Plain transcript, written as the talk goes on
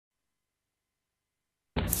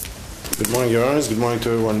Good morning, Your Honors. Good morning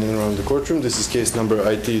to everyone in and around the courtroom. This is case number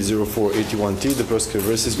IT-0481T. The prosecutor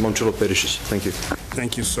versus Momčilo Perišić. Thank you.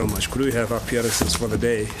 Thank you so much. Could we have our appearances for the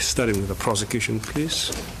day, starting with the prosecution,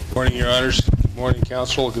 please? Good morning, Your Honors. Good morning,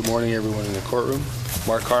 counsel. Good morning, everyone in the courtroom.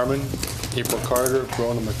 Mark Harmon, April Carter,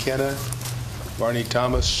 Rona McKenna, Barney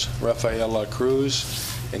Thomas, Rafaela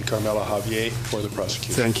Cruz, and Carmela Javier for the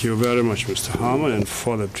prosecution. Thank you very much, Mr. Harmon. And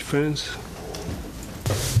for the defense?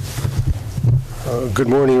 Good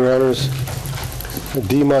morning, Your Honors.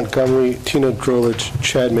 D. Montgomery, Tina Drolich,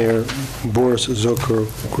 Chad Mayer, Boris Zokor,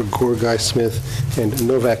 Grigor Guy Smith, and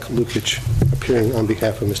Novak Lukic appearing on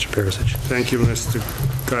behalf of Mr. Perišić. Thank you, Mr.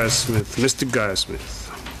 Guy Smith. Mr. Guy Smith.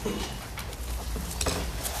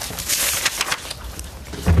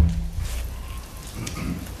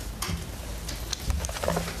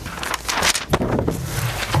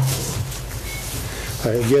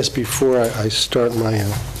 Yes, before I start my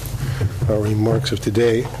remarks of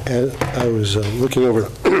today, I was looking over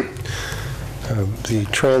the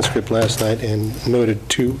transcript last night and noted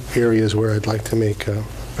two areas where I'd like to make a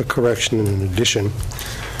correction and an addition.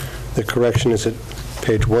 The correction is at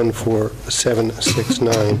page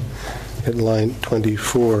 14769 at line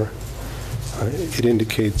 24. It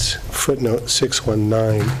indicates footnote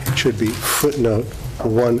 619. It should be footnote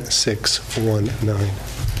 1619.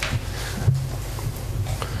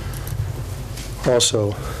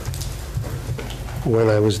 Also, when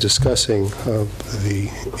I was discussing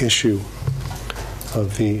the issue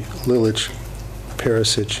of the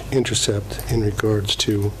Lilich-Perišić intercept in regards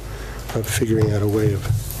to figuring out a way of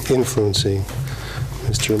influencing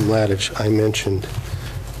Mr. Mladic, I mentioned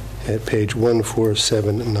at page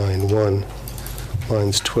 14791,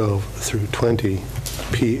 lines 12 through 20,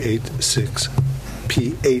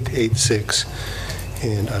 P886,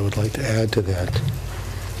 and I would like to add to that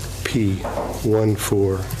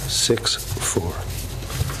P1464.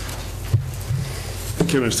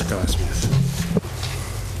 Thank you, Mr. Guy Smith.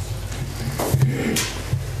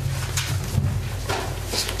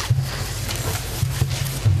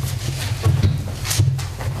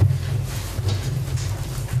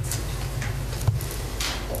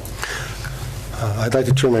 I'd like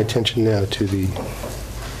to turn my attention now to the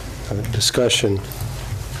discussion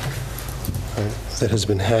that has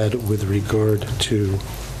been had with regard to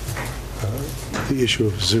the issue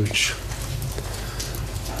of Zuch.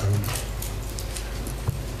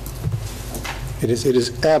 It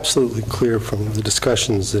is absolutely clear from the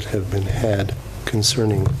discussions that have been had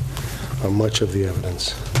concerning much of the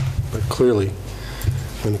evidence, but clearly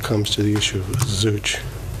when it comes to the issue of Zuch,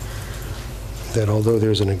 that although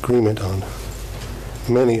there's an agreement on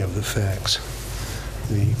many of the facts,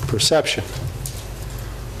 the perception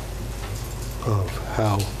of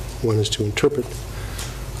how one is to interpret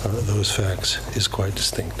those facts is quite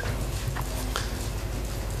distinct.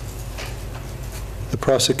 The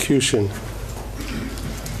prosecution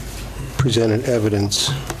presented evidence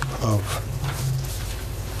of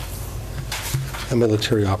a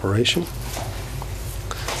military operation.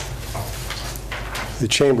 The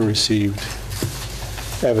chamber received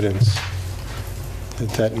evidence that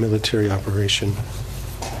that military operation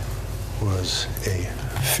was a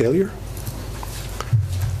failure,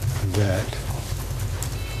 that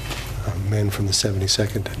men from the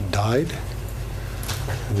 72nd died,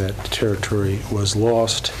 that territory was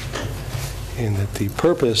lost, and that the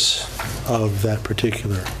purpose of that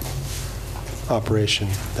particular operation,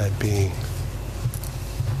 that being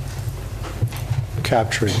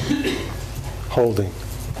capturing, holding,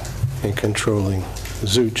 and controlling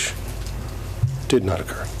Zuch, did not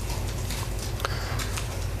occur.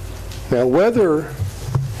 Now, whether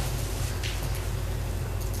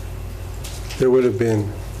there would have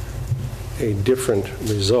been a different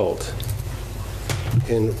result,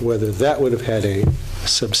 and whether that would have had a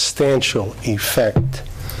substantial effect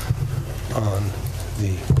on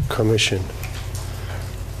the commission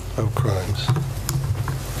of crimes,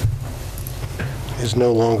 is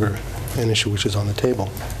no longer an issue which is on the table,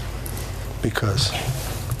 because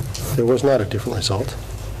there was not a different result.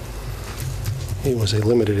 It was a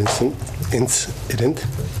limited incident,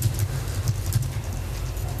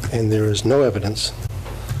 and there is no evidence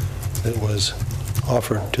that was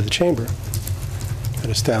offered to the chamber that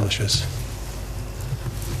establishes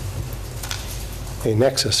a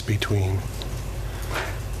nexus between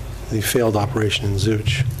the failed operation in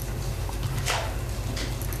Zuch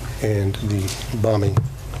and the bombing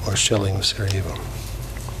or shelling of Sarajevo.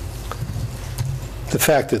 The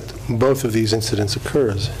fact that both of these incidents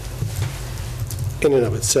occurs in and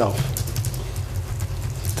of itself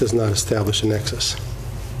does not establish a nexus.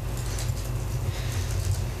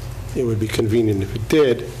 It would be convenient if it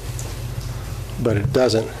did, but it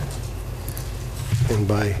doesn't. and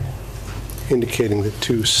by indicating that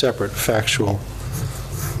two separate factual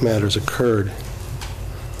matters occurred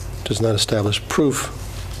does not establish proof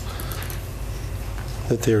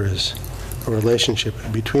that there is a relationship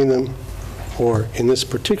between them, or in this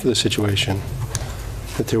particular situation,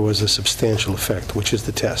 that there was a substantial effect, which is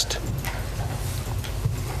the test.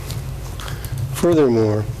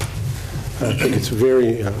 Furthermore, I think it's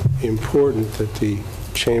very important that the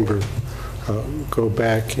Chamber go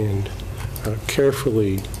back and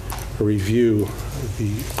carefully review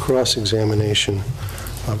the cross-examination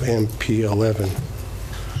of MP11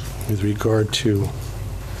 with regard to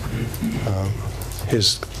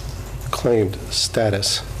his claimed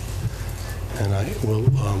status. And I will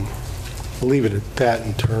leave it at that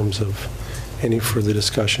in terms of any further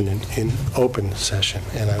discussion in open session,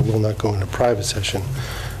 and I will not go into private session.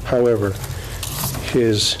 However,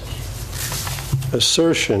 his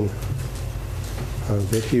assertion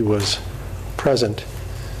that he was present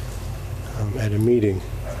at a meeting.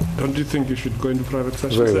 Don't you think you should go into private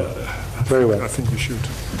session? Very well. Very well. I think you should.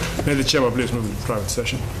 May the chairman please move into private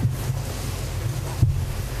session.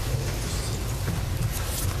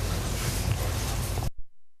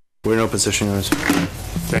 We're in open session, Your Honor.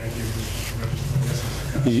 Thank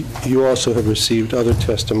you. You also have received other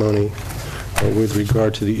testimony with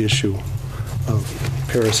regard to the issue of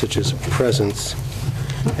Perisić's presence,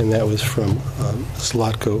 and that was from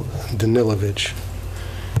Zlatko Danilović.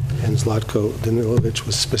 And Zlatko Danilović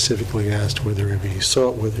was specifically asked whether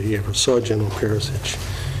he ever saw General Perišić.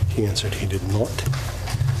 He answered he did not.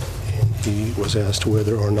 And he was asked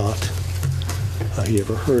whether or not he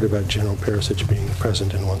ever heard about General Perišić being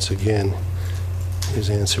present, and once again, his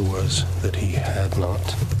answer was that he had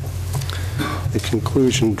not. The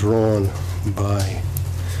conclusion drawn by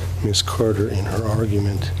Ms. Carter in her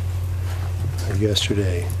argument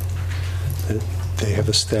yesterday that they have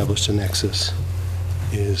established a nexus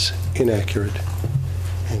is inaccurate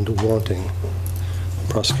and wanting. The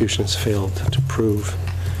prosecution has failed to prove,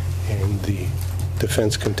 and the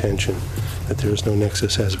defense contention that there is no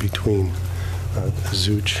nexus as between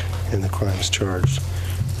Zuch and the crimes charged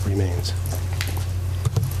remains.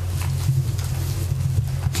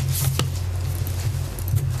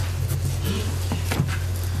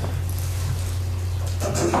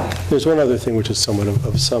 There's one other thing which is somewhat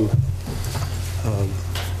of some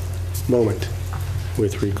moment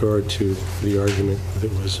with regard to the argument that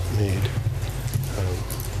was made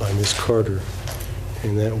by Ms. Carter,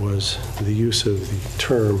 and that was the use of the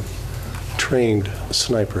term trained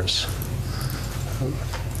snipers.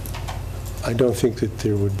 I don't think that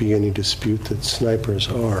there would be any dispute that snipers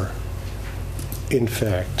are, in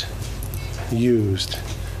fact, used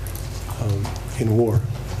in war.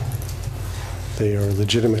 They are a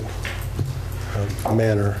legitimate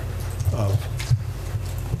manner of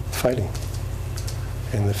fighting.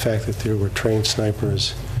 And the fact that there were trained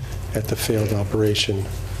snipers at the failed operation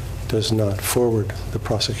does not forward the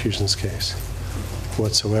prosecution's case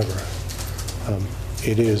whatsoever.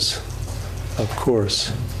 It is, of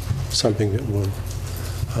course, something that will,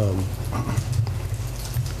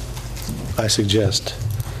 I suggest,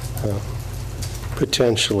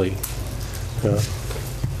 potentially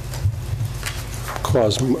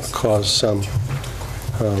cause some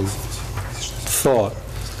thought,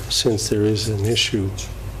 since there is an issue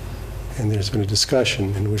and there's been a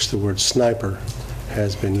discussion in which the word sniper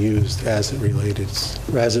has been used as it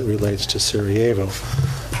relates to Sarajevo.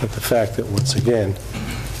 But the fact that, once again,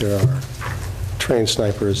 there are trained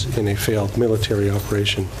snipers in a failed military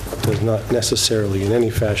operation does not necessarily in any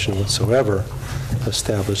fashion whatsoever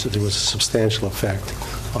establish that there was a substantial effect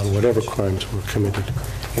on whatever crimes were committed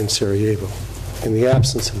in Sarajevo. In the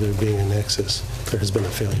absence of there being a nexus, there has been a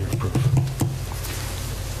failure of proof.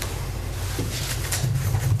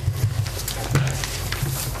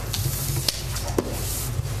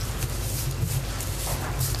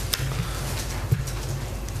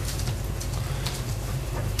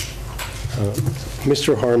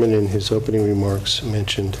 Mr. Harmon, in his opening remarks,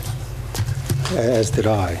 mentioned, as did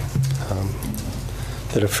I,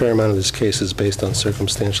 that a fair amount of this case is based on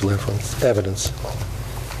circumstantial evidence.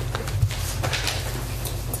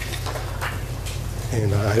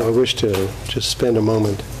 And I wish to just spend a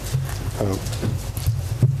moment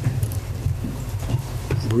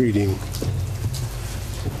reading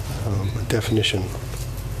a definition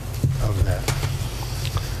of that,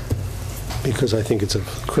 because I think it's of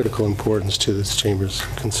critical importance to this Chamber's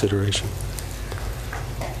consideration.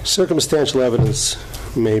 Circumstantial evidence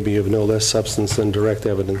may be of no less substance than direct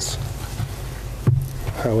evidence.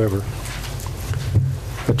 However,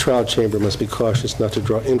 a trial chamber must be cautious not to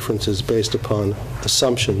draw inferences based upon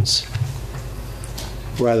assumptions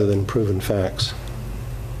rather than proven facts.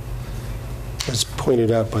 as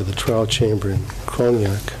pointed out by the trial chamber in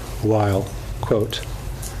Kroniak, while, quote,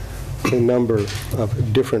 a number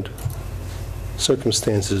of different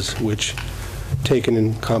circumstances which, taken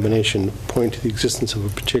in combination, point to the existence of a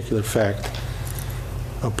particular fact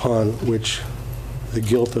upon which the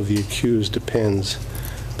guilt of the accused depends,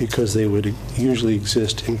 because they would usually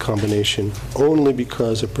exist in combination only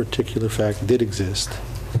because a particular fact did exist.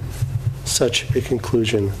 Such a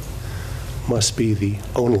conclusion must be the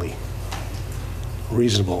only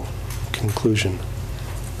reasonable conclusion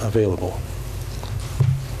available.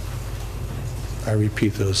 I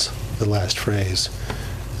repeat the last phrase,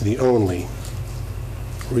 the only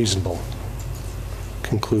reasonable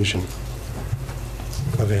conclusion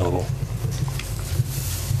available.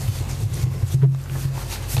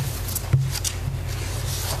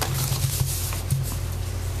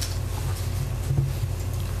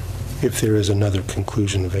 If there is another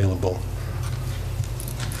conclusion available,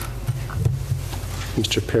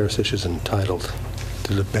 Mr. Perišić is entitled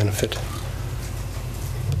to the benefit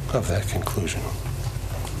of that conclusion.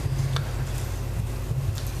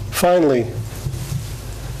 Finally,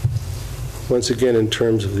 once again, in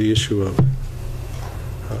terms of the issue of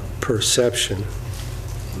perception,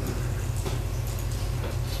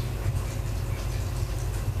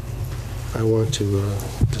 I want to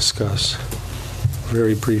discuss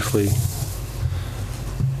very briefly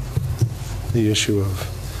the issue of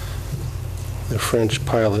the French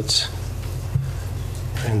pilots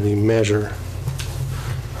and the measure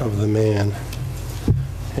of the man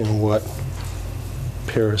and what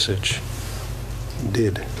Perišić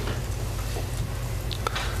did.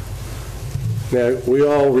 Now, we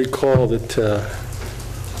all recall that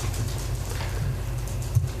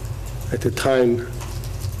at the time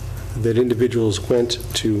that individuals went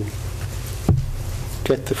to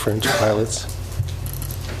get the French pilots,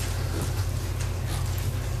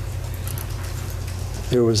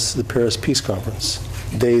 there was the Paris Peace Conference,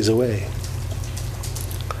 days away.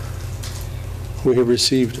 We have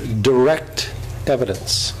received direct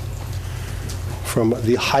evidence from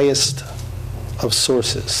the highest of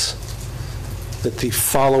sources that the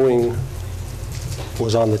following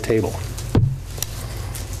was on the table.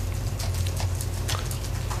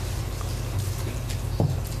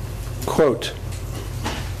 Quote,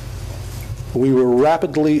 "We were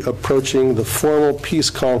rapidly approaching the formal peace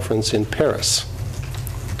conference in Paris.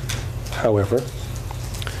 However,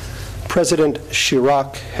 President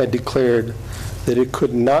Chirac had declared that it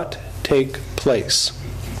could not take place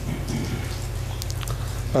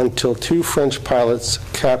until 2 French pilots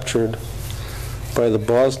captured by the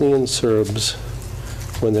Bosnian Serbs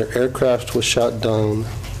when their aircraft was shot down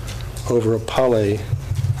over a palais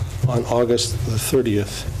on August the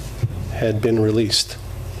 30th had been released.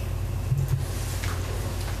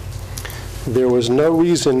 There was no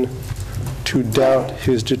reason to doubt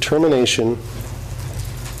his determination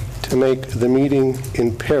to make the meeting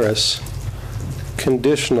in Paris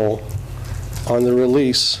conditional on the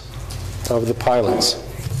release of the pilots."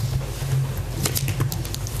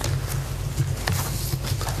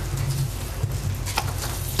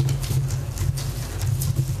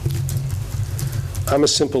 I'm a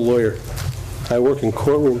simple lawyer. I work in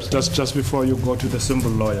courtrooms. Just before you go to the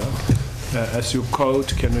simple lawyer, as you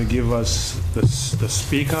quote, can you give us the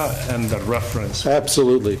speaker and the reference?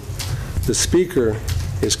 Absolutely. The speaker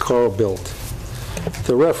is Carl Bildt.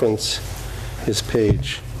 The reference is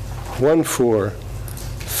page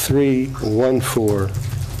 14314,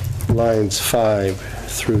 lines 5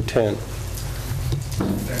 through 10.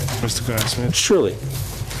 Mr. Grassmith. Surely.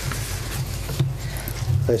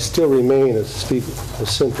 I still remain a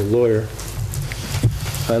simple lawyer,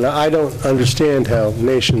 and I don't understand how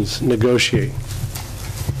nations negotiate.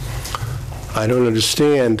 I don't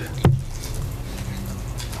understand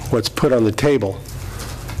what's put on the table.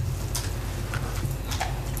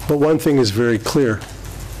 But one thing is very clear.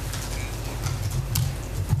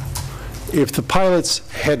 If the pilots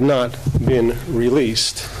had not been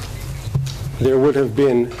released, there would have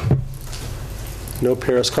been no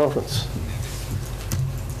Paris conference,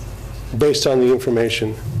 based on the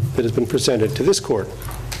information that has been presented to this court.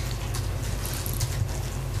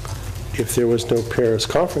 If there was no Paris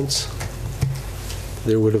conference,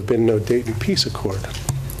 there would have been no Dayton Peace Accord.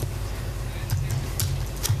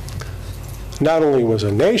 Not only was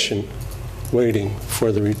a nation waiting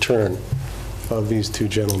for the return of these 2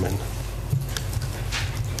 gentlemen,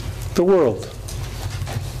 the world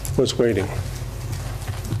was waiting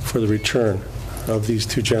for the return of these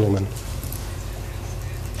 2 gentlemen.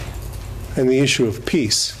 And the issue of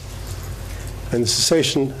peace and the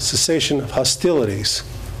cessation of hostilities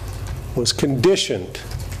was conditioned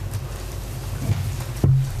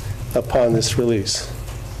upon this release.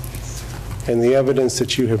 And the evidence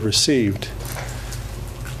that you have received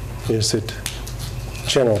is that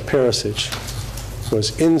General Perišić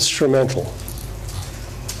was instrumental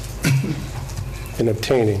in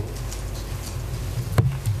obtaining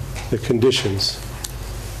the conditions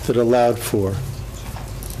that allowed for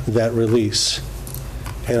that release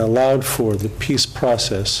and allowed for the peace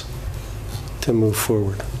process to move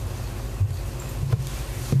forward.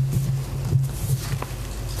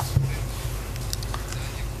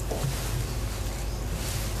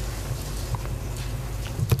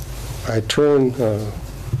 I turn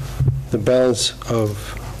the balance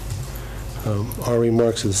of our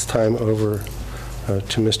remarks at this time over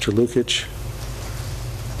to Mr. Lukic.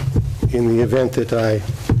 In the event that I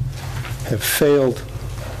have failed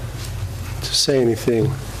to say anything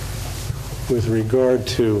with regard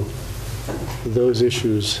to those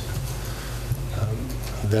issues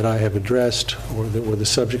that I have addressed or that were the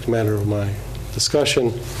subject matter of my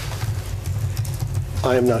discussion,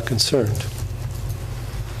 I am not concerned.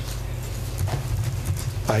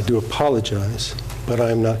 I do apologize, but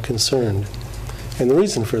I am not concerned. And the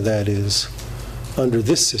reason for that is, under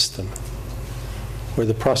this system, where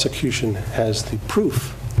the prosecution has the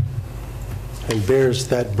proof and bears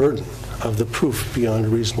that burden of the proof beyond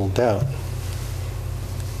reasonable doubt,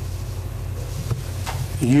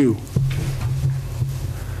 you,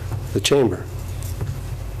 the chamber,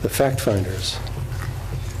 the fact finders,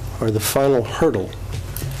 are the final hurdle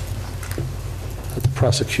that the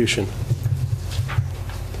prosecution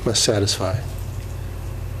must satisfy.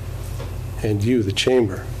 And you, the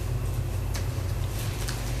chamber,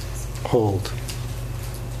 hold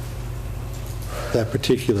that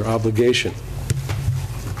particular obligation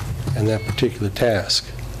and that particular task.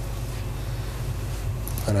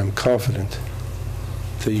 And I'm confident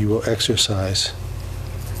that you will exercise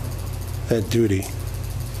that duty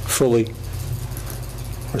fully,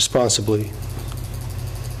 responsibly,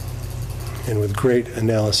 and with great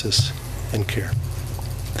analysis and care.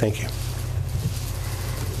 Thank you.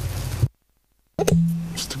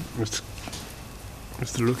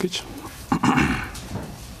 Mr. Lukic.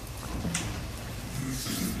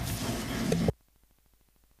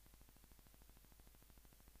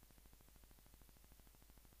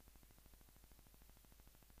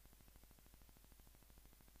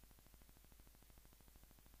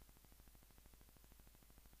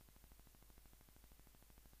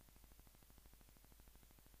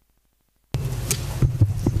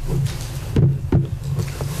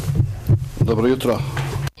 Dobro jutro.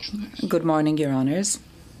 Good morning, Your Honors.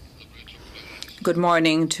 Good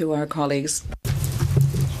morning to our colleagues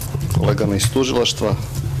Kolegama iz tužilaštva.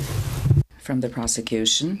 from the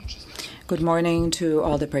prosecution. Good morning to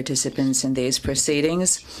all the participants in these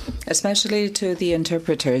proceedings, especially to the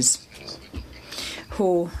interpreters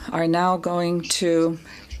who are now going to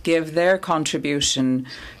give their contribution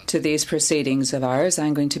to these proceedings of ours.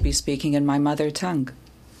 I'm going to be speaking in my mother tongue.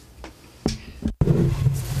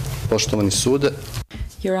 Poštovani sude,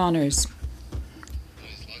 Your Honors,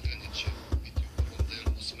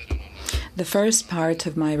 the first part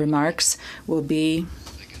of my remarks will be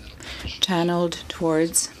channeled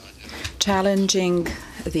towards challenging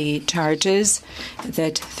the charges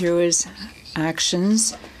that through his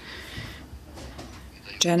actions,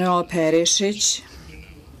 General Perišić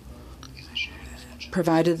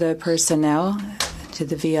provided the personnel to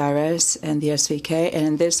the VRS and the SVK, and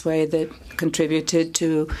in this way that contributed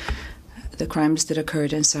to the crimes that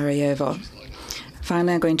occurred in Sarajevo.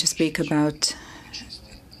 Finally, I'm going to speak about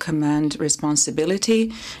command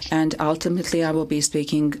responsibility, and ultimately I will be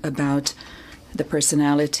speaking about the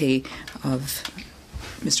personality of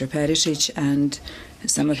Mr. Perišić and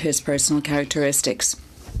some of his personal characteristics.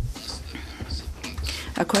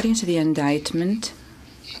 According to the indictment,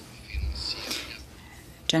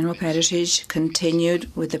 General Perišić continued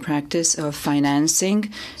with the practice of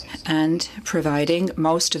financing and providing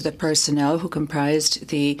most of the personnel who comprised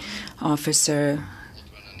the officer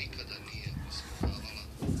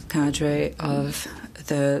cadre of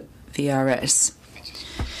the VRS.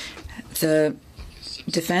 The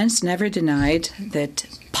defense never denied that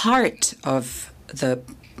part of the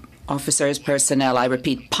officer's personnel, I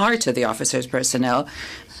repeat, part of the officer's personnel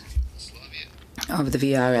of the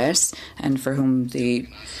VRS, and for whom the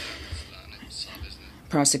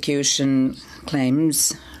prosecution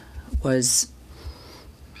claims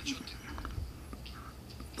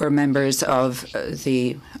were members of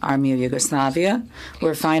the Army of Yugoslavia,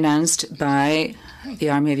 were financed by the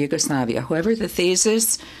Army of Yugoslavia. However, the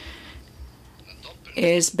thesis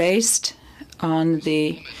is based on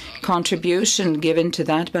the contribution given to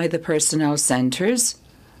that by the personnel centers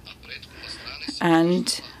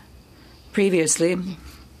and Previously,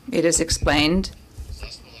 it is explained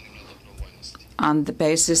on the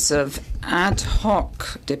basis of ad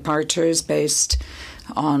hoc departures based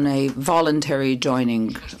on a voluntary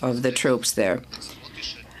joining of the troops there.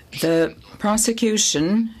 The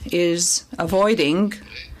prosecution is avoiding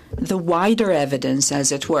the wider evidence,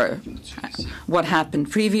 as it were, what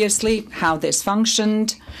happened previously, how this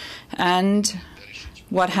functioned, and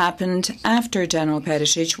what happened after General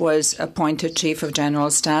Perišić was appointed Chief of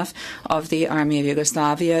General Staff of the Army of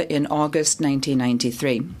Yugoslavia in August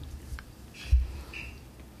 1993.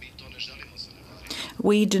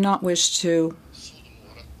 We do not wish to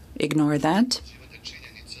ignore that.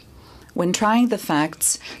 When trying the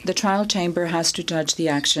facts, the trial chamber has to judge the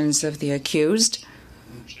actions of the accused,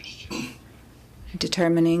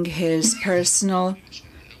 determining his personal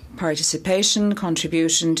participation,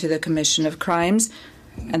 contribution to the commission of crimes,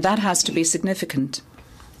 and that has to be significant.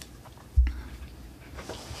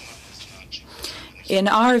 In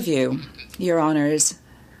our view, Your Honours,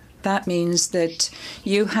 that means that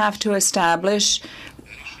you have to establish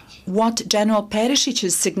what General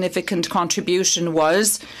Perišić's significant contribution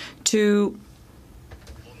was to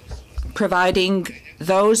providing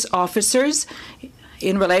those officers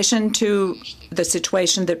in relation to the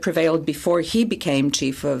situation that prevailed before he became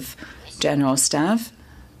Chief of General Staff,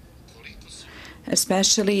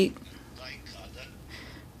 especially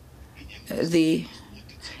the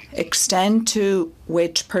extent to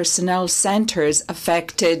which personnel centers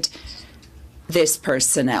affected this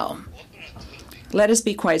personnel. Let us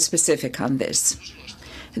be quite specific on this.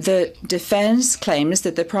 The defense claims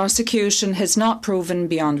that the prosecution has not proven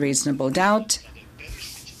beyond reasonable doubt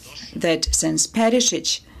that since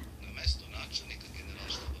Perišić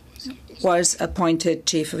was appointed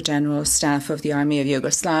Chief of General Staff of the Army of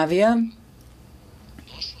Yugoslavia,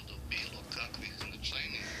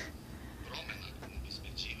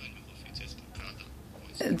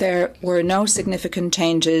 there were no significant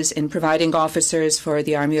changes in providing officers for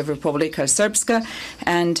the Army of Republika Srpska,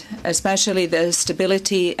 and especially the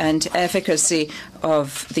stability and efficacy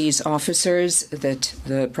of these officers that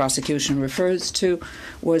the prosecution refers to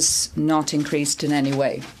was not increased in any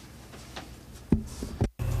way.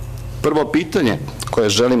 Prvo pitanje koje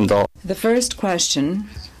želim da... The first question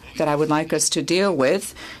that I would like us to deal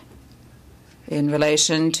with in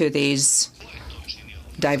relation to these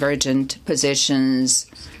divergent positions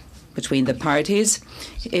between the parties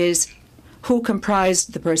is who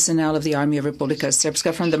comprised the personnel of the Army of Republika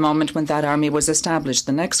Srpska from the moment when that army was established.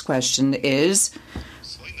 The next question is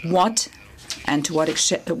what and to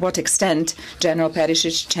what extent General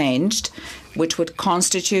Perišić changed, which would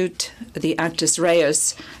constitute the actus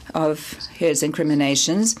reus of his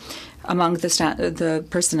incriminations among the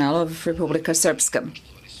personnel of Republika Srpska.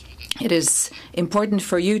 It is important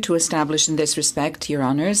for you to establish in this respect, Your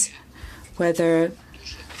Honours, whether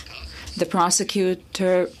the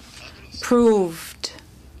prosecutor proved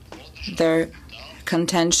their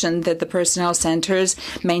contention that the personnel centers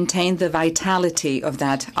maintained the vitality of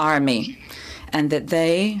that army and that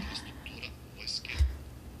they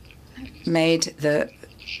made the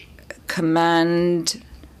command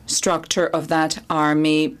structure of that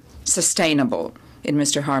army sustainable, in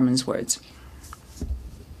Mr. Harman's words.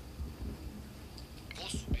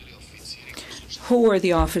 Who were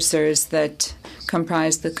the officers that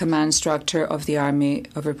comprised the command structure of the Army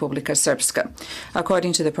of Republika Srpska?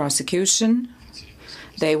 According to the prosecution,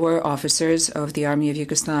 they were officers of the Army of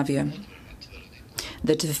Yugoslavia.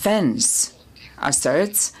 The defense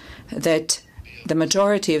asserts that the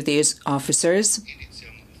majority of these officers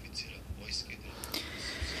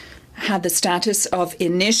had the status of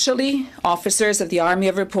initially officers of the Army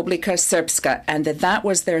of Republika Srpska, and that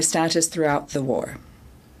was their status throughout the war.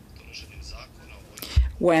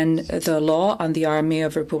 When the law on the Army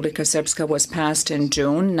of Republika Srpska was passed in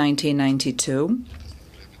June 1992,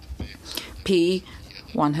 P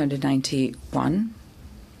 191,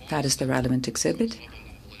 that is the relevant exhibit,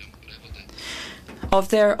 of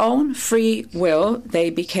their own free will,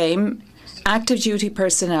 they became active duty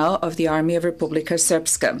personnel of the Army of Republika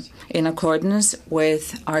Srpska in accordance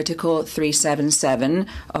with Article 377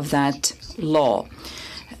 of that law.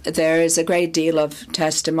 There is a great deal of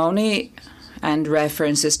testimony and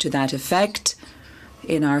references to that effect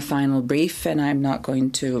in our final brief, and I'm not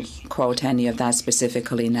going to quote any of that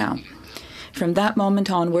specifically now. From that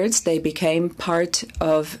moment onwards, they became part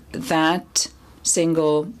of that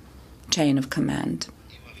single chain of command.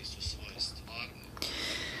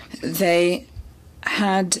 They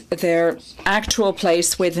had their actual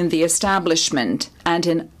place within the establishment, and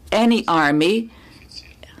in any army,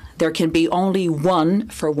 there can be only one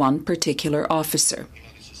for one particular officer.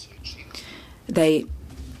 They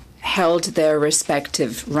held their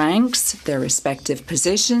respective ranks, their respective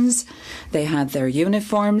positions. They had their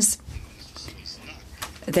uniforms.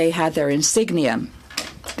 They had their insignia,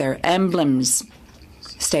 their emblems,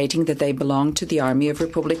 stating that they belonged to the Army of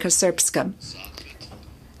Republika Srpska.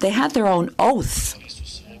 They had their own oath,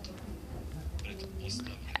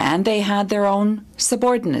 and they had their own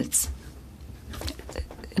subordinates,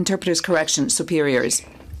 interpreters, correction, superiors.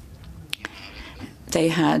 They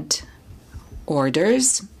had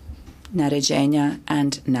orders, naređenja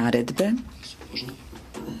and naredbe,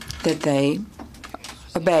 that they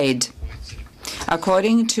obeyed.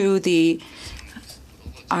 According to the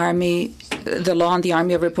law on the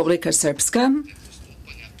Army of Republika Srpska,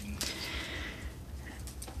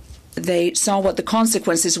 they saw what the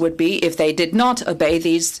consequences would be if they did not obey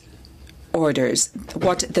these orders,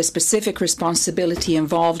 what the specific responsibility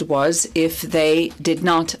involved was if they did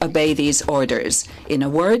not obey these orders. In a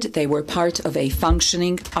word, they were part of a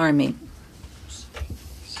functioning army.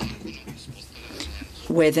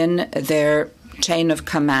 Within their chain of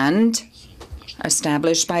command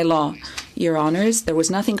established by law. Your Honors, there was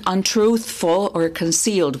nothing untruthful or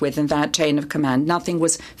concealed within that chain of command. Nothing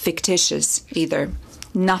was fictitious either.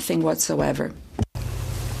 Nothing whatsoever.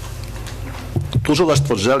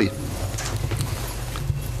 Tužilaštvo želi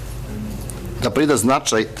da prida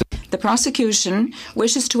značaj. The prosecution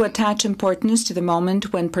wishes to attach importance to the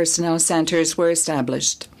moment when personnel centers were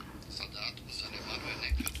established.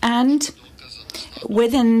 And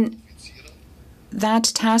within that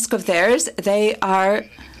task of theirs, they are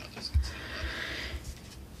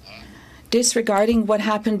disregarding what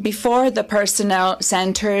happened before the personnel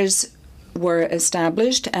centers were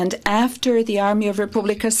established and after the Army of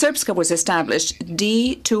Republika Srpska was established.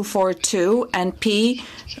 D242 and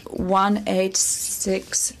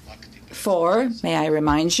P1864, may I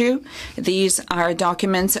remind you, these are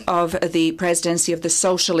documents of the Presidency of the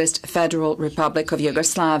Socialist Federal Republic of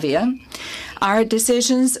Yugoslavia, are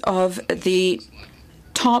decisions of the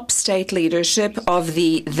top state leadership of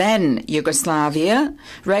the then Yugoslavia,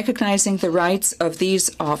 recognizing the rights of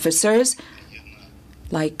these officers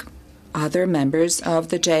like other members of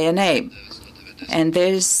the JNA. And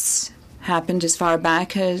this happened as far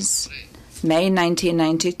back as May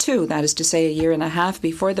 1992, that is to say a year and a half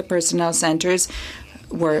before the personnel centers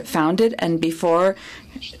were founded and before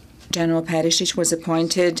General Perišić was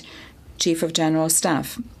appointed Chief of General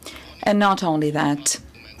Staff. And not only that,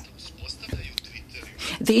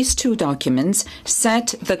 these two documents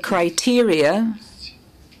set the criteria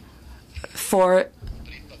for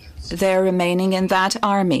their remaining in that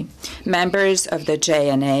army. Members of the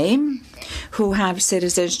JNA who have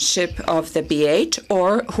citizenship of the BH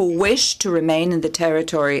or who wish to remain in the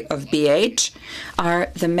territory of BH are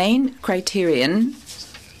the main criterion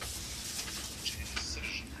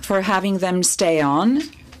for having them stay on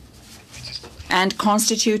and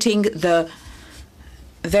constituting the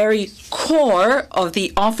very core of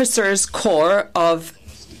the officers' corps of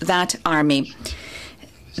that army.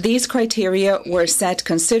 These criteria were set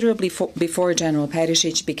considerably before General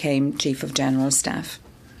Perišić became Chief of General Staff.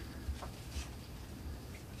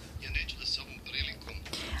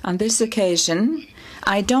 On this occasion,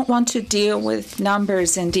 I don't want to deal with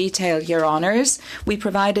numbers in detail, Your Honors. We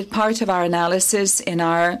provided part of our analysis in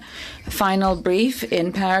our final brief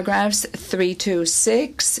in paragraphs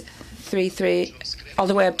 326, 33, all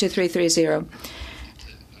the way up to 330.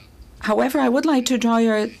 However, I would like to draw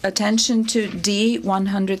your attention to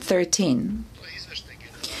D113.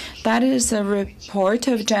 That is a report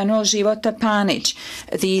of General Života Panić,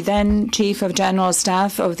 the then Chief of General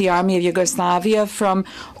Staff of the Army of Yugoslavia from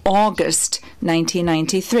August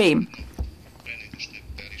 1993.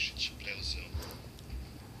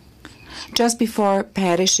 Just before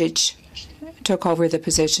Perišić took over the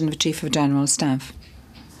position of Chief of General Staff.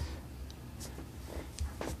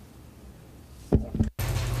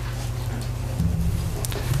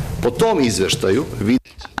 Po tom izveštaju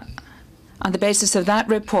on the basis of that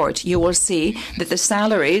report, you will see that the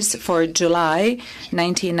salaries for July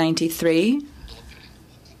 1993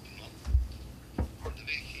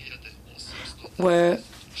 were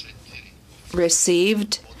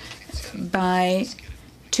received by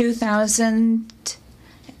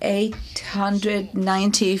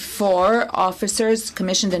 2,894 officers,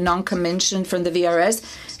 commissioned and non-commissioned from the VRS,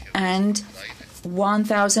 and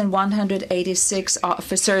 1,186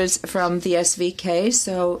 officers from the SVK,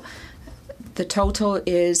 so the total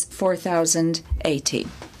is 4,080.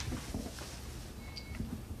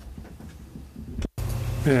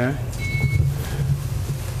 Yeah.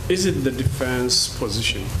 Is it the defense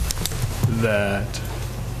position that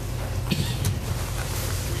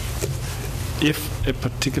if a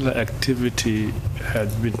particular activity had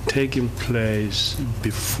been taking place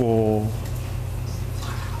before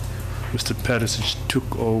Mr. Perišić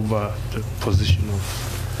took over the position of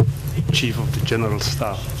Chief of the General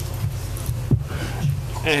Staff,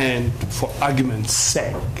 and for argument's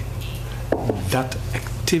sake, that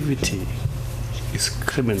activity is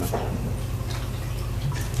criminal,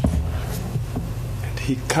 and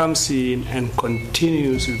he comes in and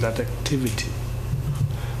continues with that activity,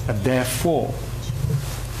 and therefore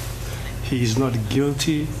he is not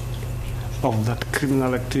guilty of that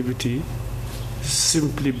criminal activity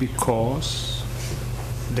simply because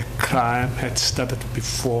the crime had started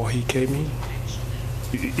before he came in?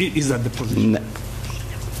 Is that the position?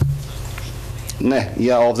 Ne,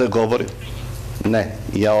 ja ovdje govorim. Ne,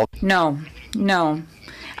 ja ovdje... No.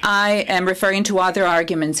 I am referring to other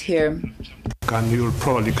arguments here. And you will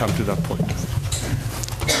probably come to that point.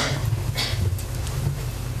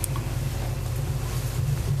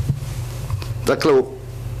 Dakle,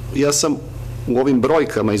 ja sam u ovim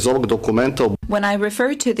brojkama iz ovog dokumenta... When I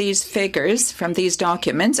refer to these figures from these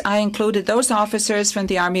documents, I included those officers from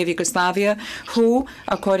the Army of Yugoslavia who,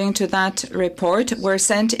 according to that report, were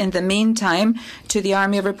sent in the meantime to the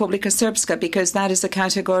Army of Republika Srpska, because that is the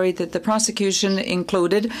category that the prosecution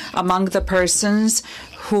included among the persons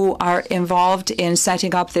who are involved in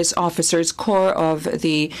setting up this officers' corps of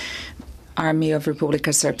the Army of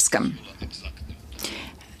Republika Srpska.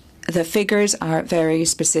 The figures are very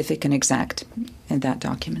specific and exact in that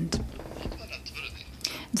document.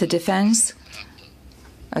 The defense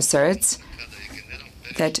asserts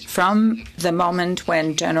that from the moment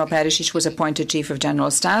when General Perišić was appointed Chief of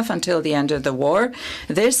General Staff until the end of the war,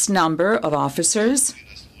 this number of officers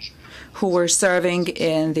who were serving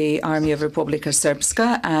in the Army of Republika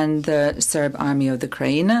Srpska and the Serb Army of the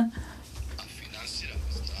Krajina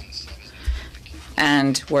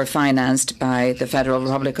and were financed by the Federal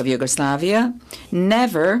Republic of Yugoslavia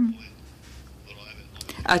never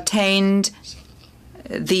attained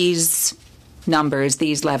these numbers,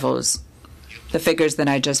 these levels, the figures that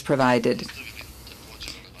I just provided.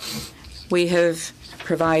 We have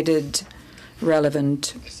provided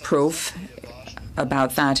relevant proof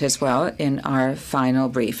about that as well in our final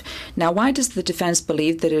brief. Now, why does the defense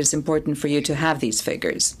believe that it is important for you to have these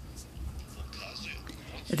figures?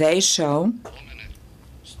 They show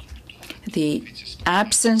the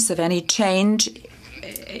absence of any change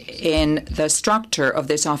in the structure of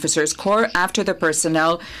this officers' corps after the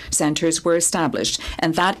personnel centers were established,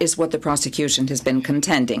 and that is what the prosecution has been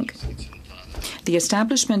contending. The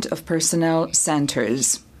establishment of personnel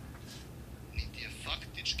centers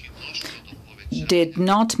did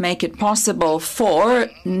not make it possible for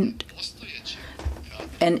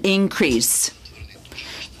an increase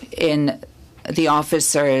in the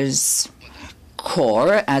officers'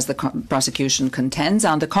 corps, as the prosecution contends.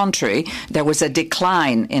 On the contrary, there was a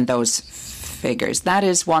decline in those figures. That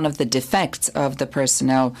is one of the defects of the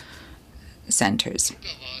personnel centers.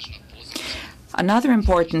 Another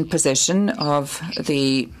important position of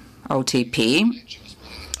the OTP,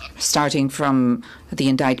 starting from the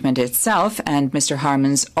indictment itself and Mr.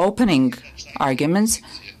 Harman's opening arguments,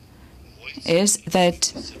 is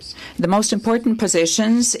that the most important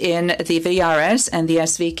positions in the VRS and the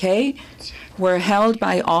SVK were held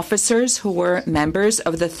by officers who were members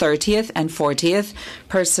of the 30th and 40th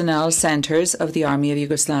personnel centers of the Army of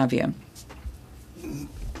Yugoslavia.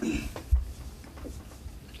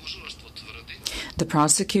 The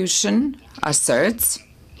prosecution asserts,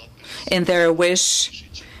 in their wish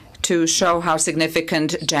to show how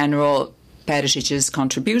significant General Perišić's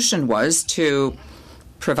contribution was to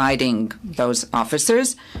providing those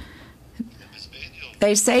officers,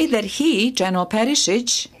 they say that he, General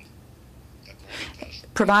Perišić,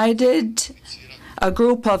 provided a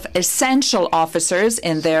group of essential officers,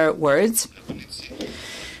 in their words,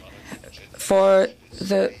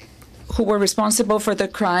 who were responsible for the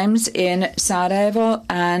crimes in Sarajevo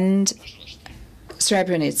and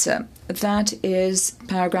Srebrenica. That is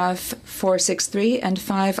paragraph 463 and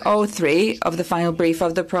 503 of the final brief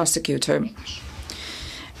of the prosecutor.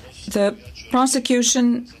 The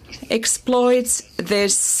prosecution exploits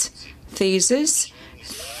this thesis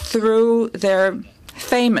through their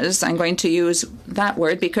famous, I'm going to use that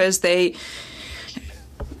word because they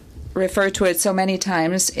refer to it so many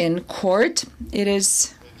times in court, it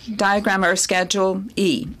is diagram or schedule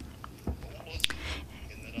E.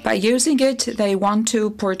 By using it, they want to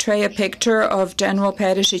portray a picture of General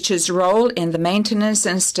Perišić's role in the maintenance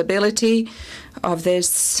and stability of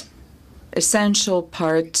this essential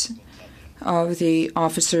part of the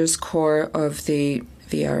officers' corps of the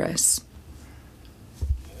VRS.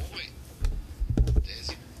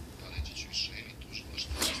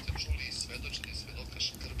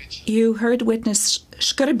 You heard witness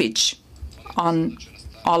Škrbić on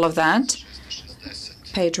all of that.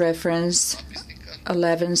 Page reference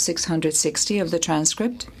 11660 of the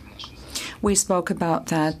transcript. We spoke about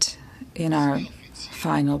that in our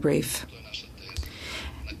final brief.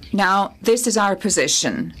 Now, this is our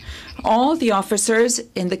position. All the officers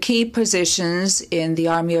in the key positions in the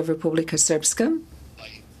Army of Republika Srpska,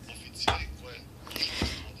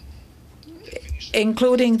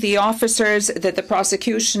 including the officers that the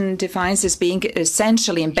prosecution defines as being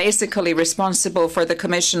essentially and basically responsible for the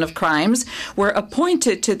commission of crimes, were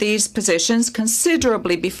appointed to these positions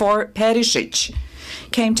considerably before Perišić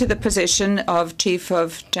came to the position of Chief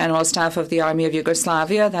of General Staff of the Army of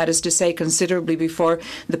Yugoslavia, that is to say, considerably before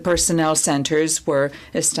the personnel centers were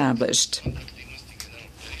established.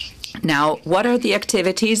 Now, what are the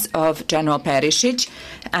activities of General Perišić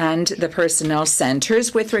and the personnel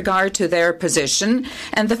centers with regard to their position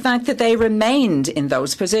and the fact that they remained in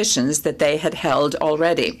those positions that they had held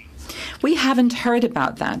already? We haven't heard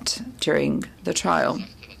about that during the trial.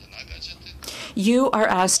 You are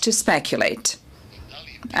asked to speculate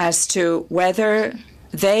as to whether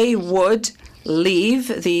they would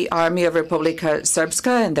leave the Army of Republika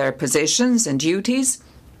Srpska and their positions and duties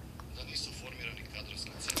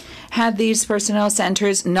had these personnel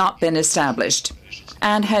centers not been established,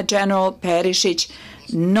 and had General Perišić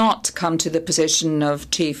not come to the position of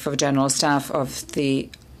Chief of General Staff of the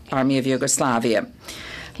Army of Yugoslavia.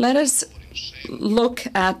 Let us look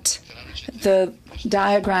at the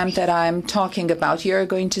diagram that I'm talking about. You're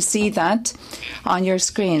going to see that on your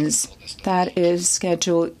screens. That is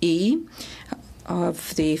Schedule E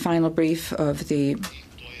of the final brief of the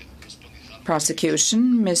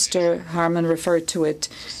prosecution. Mr. Harman referred to it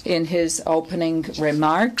in his opening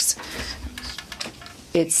remarks.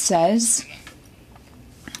 It says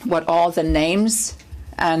what all the names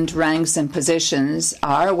and ranks and positions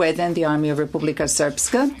are within the Army of Republika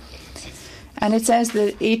Srpska. And it says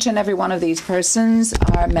that each and every one of these persons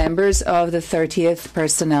are members of the 30th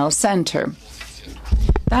Personnel Center.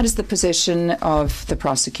 That is the position of the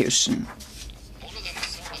prosecution.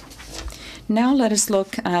 Now let us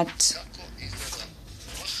look at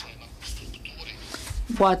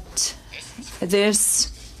what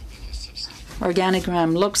this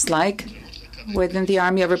organigram looks like within the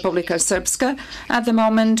Army of Republika Srpska at the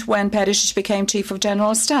moment when Perišić became Chief of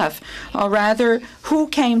General Staff, or rather, who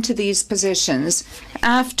came to these positions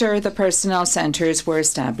after the personnel centers were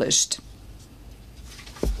established.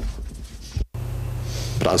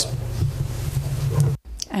 Prazno.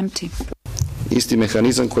 Empty. Isti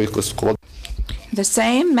mehanizam koji The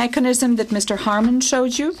same mechanism that Mr. Harman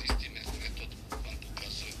showed you,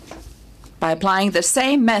 by applying the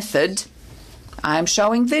same method, I'm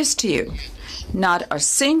showing this to you. Not a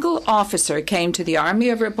single officer came to the Army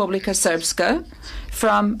of Republika Srpska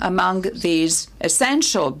from among these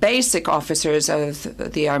essential basic officers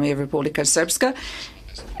of the Army of Republika Srpska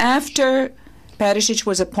after Perišić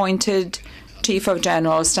was appointed Chief of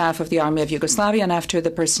General Staff of the Army of Yugoslavia and after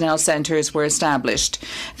the personnel centers were established.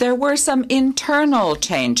 There were some internal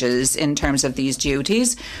changes in terms of these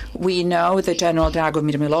duties. We know that General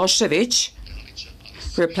Dragomir Milošević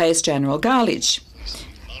replaced General Galić.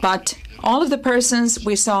 But all of the persons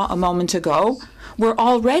we saw a moment ago were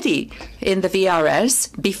already in the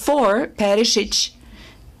VRS before Perišić,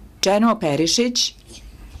 General Perišić,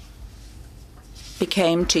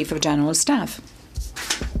 became Chief of General Staff.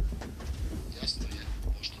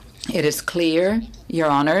 It is clear, Your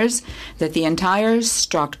Honors, that the entire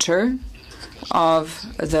structure of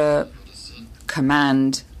the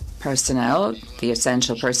command personnel, the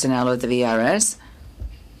essential personnel of the VRS,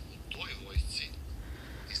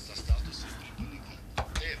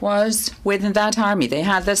 was within that army. They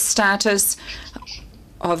had the status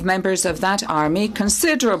of members of that army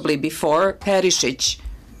considerably before Perišić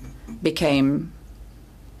became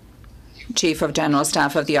Chief of General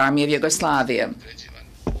Staff of the Army of Yugoslavia.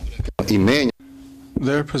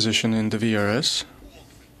 Their position in the VRS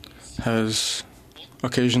has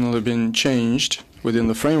occasionally been changed within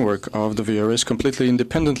the framework of the VRS, completely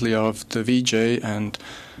independently of the VJ and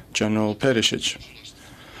General Perišić.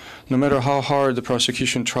 No matter how hard the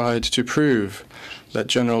prosecution tried to prove that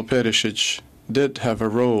General Perišić did have a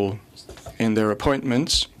role in their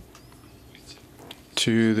appointments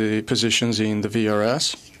to the positions in the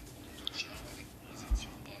VRS,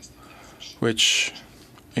 which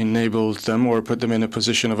enabled them or put them in a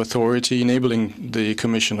position of authority, enabling the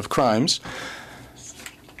commission of crimes,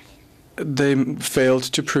 they failed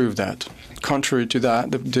to prove that. Contrary to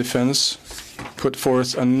that, the defense put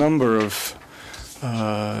forth a number of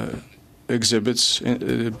exhibits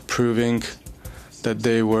proving that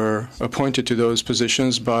they were appointed to those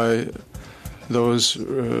positions by those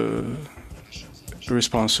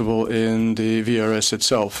responsible in the VRS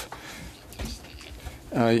itself.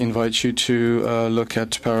 I invite you to look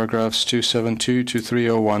at paragraphs 272 to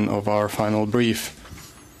 301 of our final brief.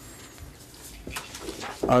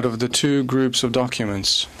 Out of the two groups of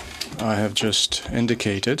documents I have just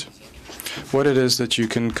indicated, what it is that you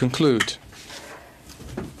can conclude.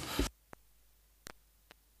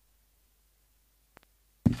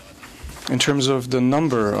 In terms of the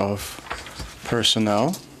number of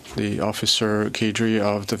personnel, the officer cadre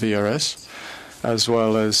of the VRS, as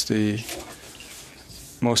well as the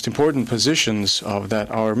most important positions of that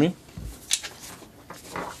army,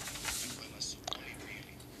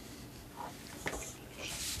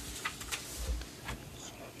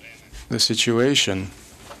 the situation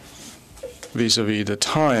vis-à-vis the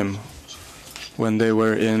time when they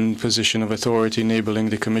were in position of authority enabling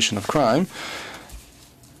the commission of crime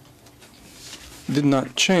did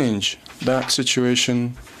not change. That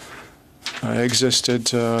situation existed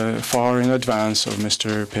far in advance of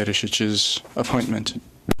Mr. Perišić's appointment.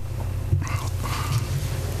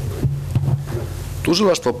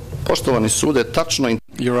 Tužilaštvo, poštovani sude, tačno...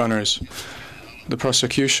 Your Honors, the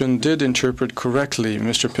prosecution did interpret correctly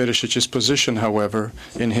Mr. Perišić's position, however,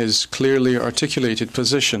 in his clearly articulated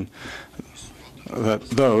position that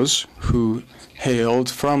those who hailed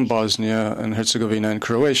from Bosnia and Herzegovina and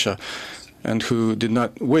Croatia and who did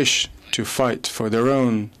not wish to fight for their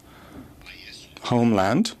own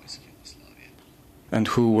homeland and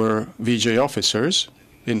who were VJ officers,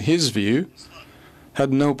 in his view,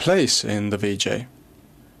 had no place in the VJ.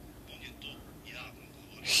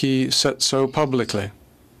 He said so publicly.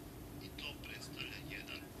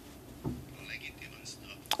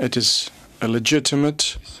 It is a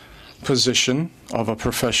legitimate position of a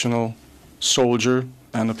professional soldier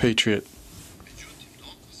and a patriot.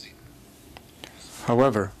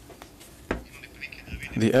 However,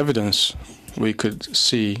 the evidence we could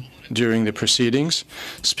see during the proceedings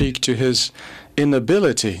speak to his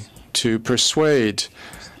inability to persuade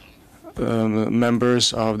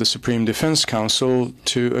members of the Supreme Defense Council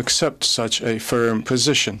to accept such a firm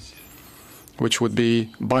position, which would be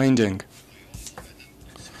binding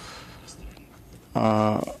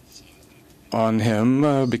on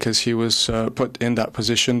him because he was put in that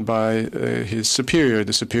position by his superior,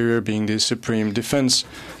 the superior being the Supreme Defense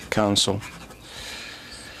Council.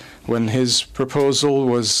 When his proposal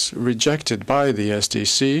was rejected by the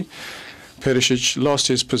SDC, Perišić lost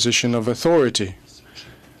his position of authority,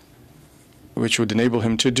 which would enable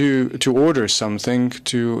him to order something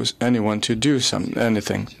to anyone to do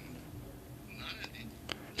anything.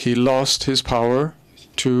 He lost his power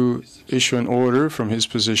to issue an order from his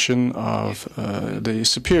position of the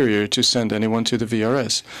superior to send anyone to the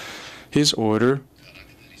VRS. His order,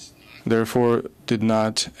 therefore, did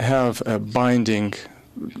not have a binding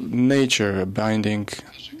nature, a binding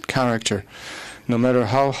character, no matter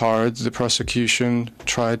how hard the prosecution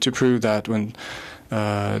tried to prove that when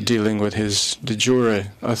dealing with his de jure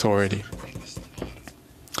authority.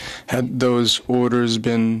 Had those orders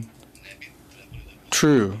been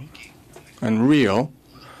true and real,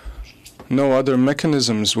 no other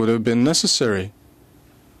mechanisms would have been necessary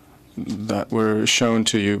that were shown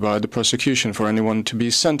to you by the prosecution for anyone to be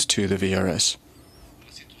sent to the VRS.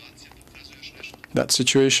 That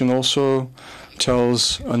situation also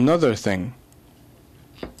tells another thing.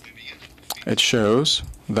 It shows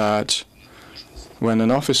that when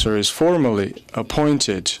an officer is formally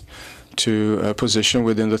appointed to a position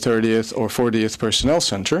within the 30th or 40th Personnel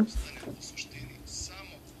Center,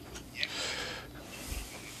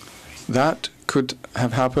 that could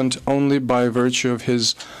have happened only by virtue of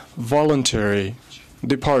his voluntary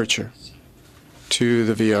departure to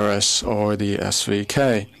the VRS or the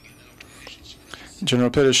SVK.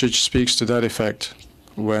 General Perišić speaks to that effect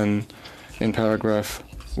when, in paragraph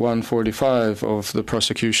 145 of the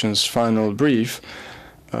prosecution's final brief,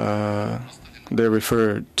 they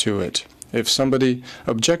refer to it. If somebody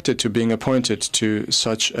objected to being appointed to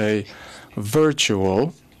such a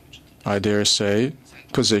virtual, I dare say,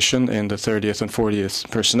 position in the 30th and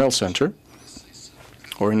 40th Personnel Center,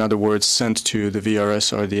 or in other words, sent to the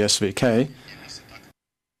VRS or the SVK,